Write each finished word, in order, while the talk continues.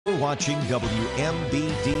watching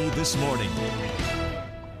WMBD This Morning.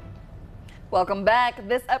 Welcome back.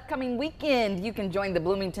 This upcoming weekend, you can join the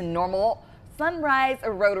Bloomington Normal Sunrise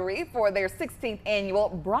Rotary for their 16th annual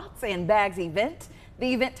Brats and Bags event.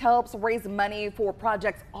 The event helps raise money for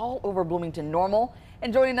projects all over Bloomington Normal.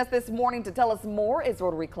 And joining us this morning to tell us more is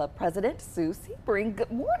Rotary Club President Sue Sebring.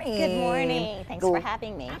 Good morning. Good morning. Thanks for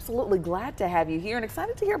having me. Absolutely glad to have you here and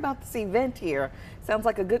excited to hear about this event here. Sounds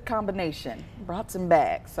like a good combination, Brats and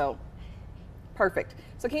Bags. So perfect.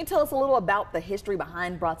 So can you tell us a little about the history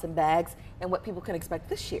behind Brats and Bags and what people can expect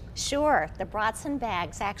this year? Sure. The Brats and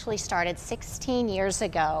Bags actually started 16 years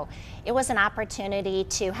ago. It was an opportunity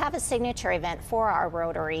to have a signature event for our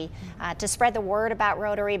Rotary, to spread the word about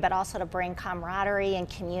Rotary, but also to bring camaraderie and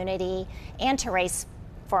community and to raise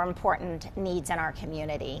for important needs in our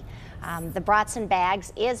community. The Brats and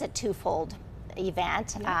Bags is a twofold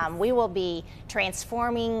event. Yes. We will be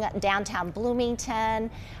transforming downtown Bloomington,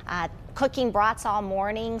 cooking brats all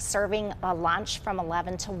morning, serving a lunch from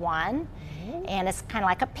 11 to 1. And it's kind of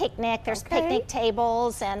like a picnic. There's picnic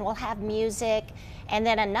tables, and we'll have music. And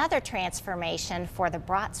then another transformation for the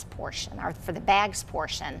Brats portion, or for the Bags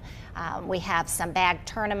portion. We have some bag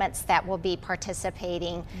tournaments that will be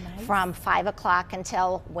participating from 5 o'clock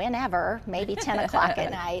until whenever, maybe 10 o'clock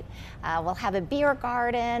at night. We'll have a beer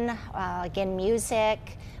garden, again,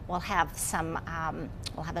 music. We'll have some,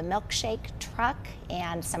 we'll have a milkshake truck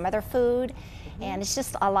and some other food. And it's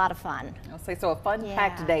just a lot of fun. I'll say so, a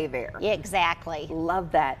fun-packed day there. Yeah, exactly.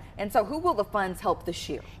 Love that. And so who will the funds help this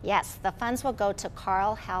year? Yes, the funds will go to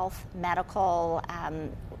Carl Health Medical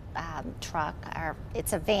truck.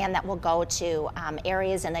 It's a van that will go to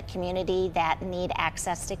areas in the community that need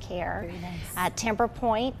access to care. Very nice. Timber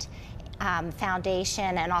Point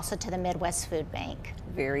Foundation, and also to the Midwest Food Bank.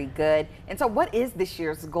 Very good. And so what is this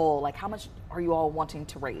year's goal? Like, how much are you all wanting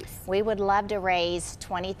to raise? We would love to raise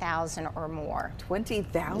 $20,000 or more.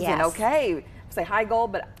 20,000, yes. Okay. Say high goal,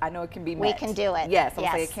 but I know it can be met. We can do it. Yes, I'll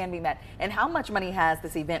yes. say it can be met. And how much money has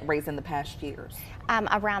this event raised in the past years?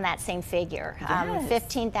 Around that same figure. Yes.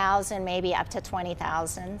 15,000, maybe up to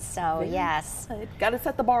 20,000. So Very yes. Got to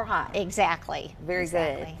set the bar high. Exactly. Very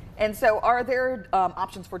exactly. good. And so are there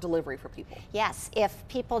options for delivery for people? Yes, if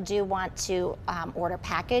people do want to order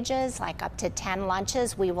packages, like up to 10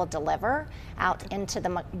 lunches, we will deliver out into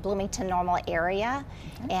the Bloomington Normal area.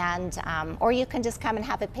 And or you can just come and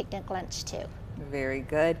have a picnic lunch too. Very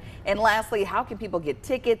good. And lastly, how can people get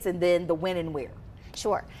tickets, and then the when and where?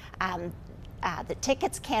 Sure. The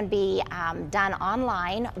tickets can be done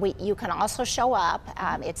online. You can also show up.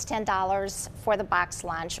 It's $10 for the box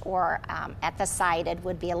lunch, or at the site it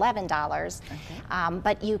would be $11.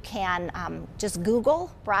 But you can just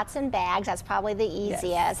Google Brats and Bags. That's probably the easiest.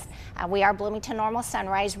 Yes. We are Bloomington Normal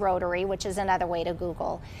Sunrise Rotary, which is another way to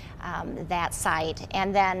Google that site.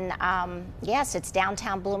 And then, yes, it's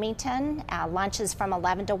downtown Bloomington. Lunch is from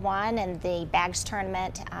 11 to 1, and the Bags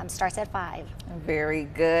tournament starts at 5. Very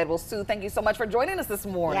good. Well, Sue, thank you so much for joining us this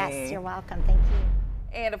morning. Yes, you're welcome. Thank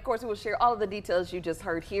you. And of course, we will share all of the details you just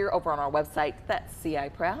heard here over on our website, that's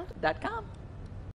ciproud.com.